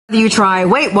Whether you try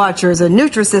Weight Watchers, a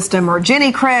Nutrisystem, or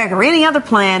Jenny Craig, or any other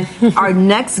plan, our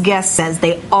next guest says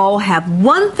they all have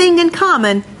one thing in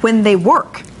common when they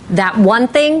work. That one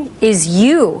thing is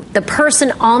you, the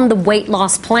person on the weight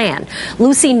loss plan.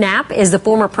 Lucie Knapp is the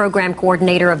former program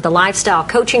coordinator of the lifestyle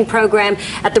coaching program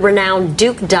at the renowned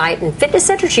Duke Diet and Fitness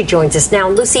Center. She joins us now.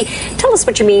 Lucie, tell us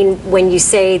what you mean when you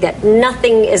say that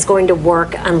nothing is going to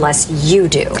work unless you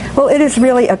do. Well, it is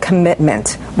really a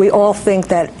commitment. We all think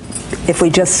that if we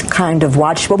just kind of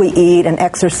watch what we eat and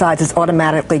exercise, it's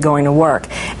automatically going to work.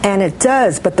 And it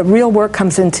does, but the real work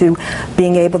comes into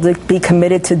being able to be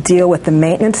committed to deal with the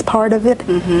maintenance part of it.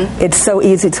 It's so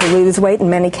easy to lose weight in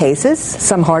many cases,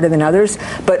 some harder than others,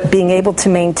 but being able to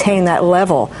maintain that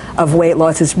level of weight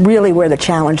loss is really where the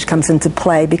challenge comes into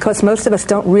play, because most of us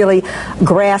don't really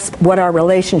grasp what our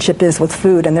relationship is with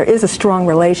food, and there is a strong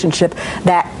relationship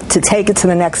that to take it to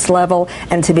the next level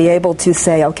and to be able to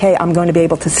say, okay, I'm going to be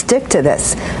able to stick to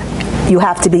this, you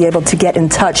have to be able to get in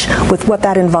touch with what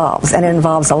that involves, and it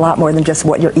involves a lot more than just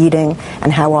what you're eating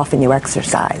and how often you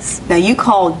exercise. Now, you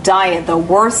call diet the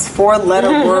worst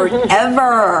four-letter word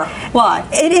ever. Why?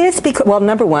 It is because, well,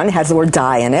 number one, it has the word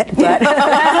die in it. But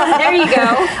there you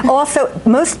go. Also,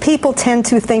 most people tend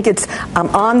to think it's I'm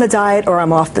on the diet or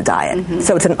I'm off the diet.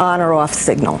 So it's an on or off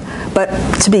signal. But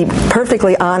to be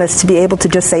perfectly honest, to be able to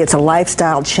just say it's a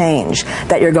lifestyle change,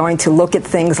 that you're going to look at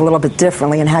things a little bit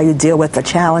differently and how you deal with the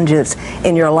challenges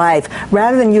in your life,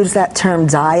 rather than use that term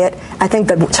diet. I think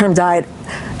the term diet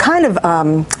kind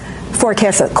of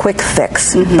forecasts a quick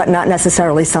fix, but not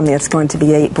necessarily something that's going to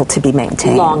be able to be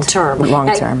maintained long term.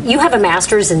 Long term. You have a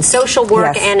master's in social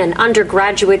work and an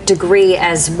undergraduate degree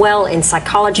as well in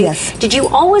psychology. Yes. Did you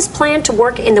always plan to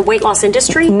work in the weight loss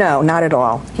industry? No, not at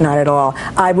all. Not at all.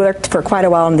 I worked for quite a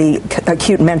while in the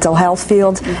acute mental health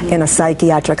field in a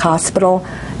psychiatric hospital.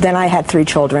 Then I had 3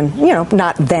 children, you know,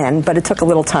 not then, but it took a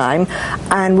little time,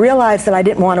 and realized that I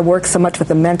didn't want to work so much with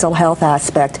the mental health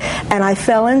aspect, and I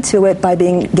fell into it by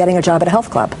getting a job at a health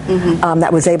club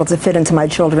that was able to fit into my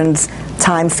children's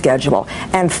time schedule,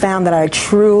 and found that I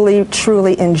truly,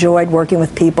 truly enjoyed working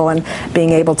with people and being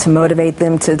able to motivate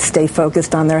them to stay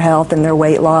focused on their health and their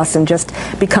weight loss and just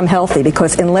become healthy,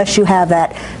 because unless you have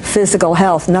that physical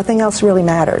health, nothing else really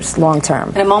matters long term.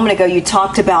 And a moment ago, you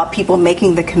talked about people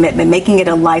making the commitment, making it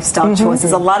a lifestyle choice.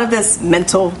 Is a lot of this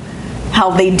mental,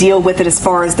 how they deal with it as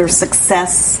far as their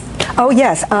success? Oh,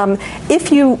 yes.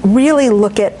 If you really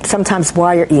look at sometimes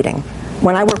why you're eating.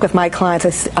 When I work with my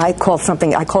clients, I call it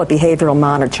behavioral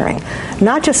monitoring.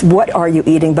 Not just what are you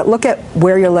eating, but look at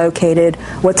where you're located,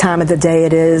 what time of the day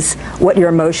it is, what your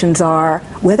emotions are,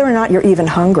 whether or not you're even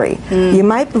hungry. You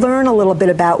might learn a little bit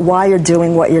about why you're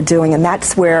doing what you're doing, and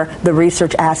that's where the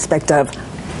research aspect of.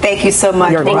 Thank you so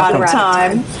much. You're We're out welcome. of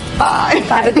time. Bye.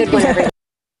 Have a good one, everyone.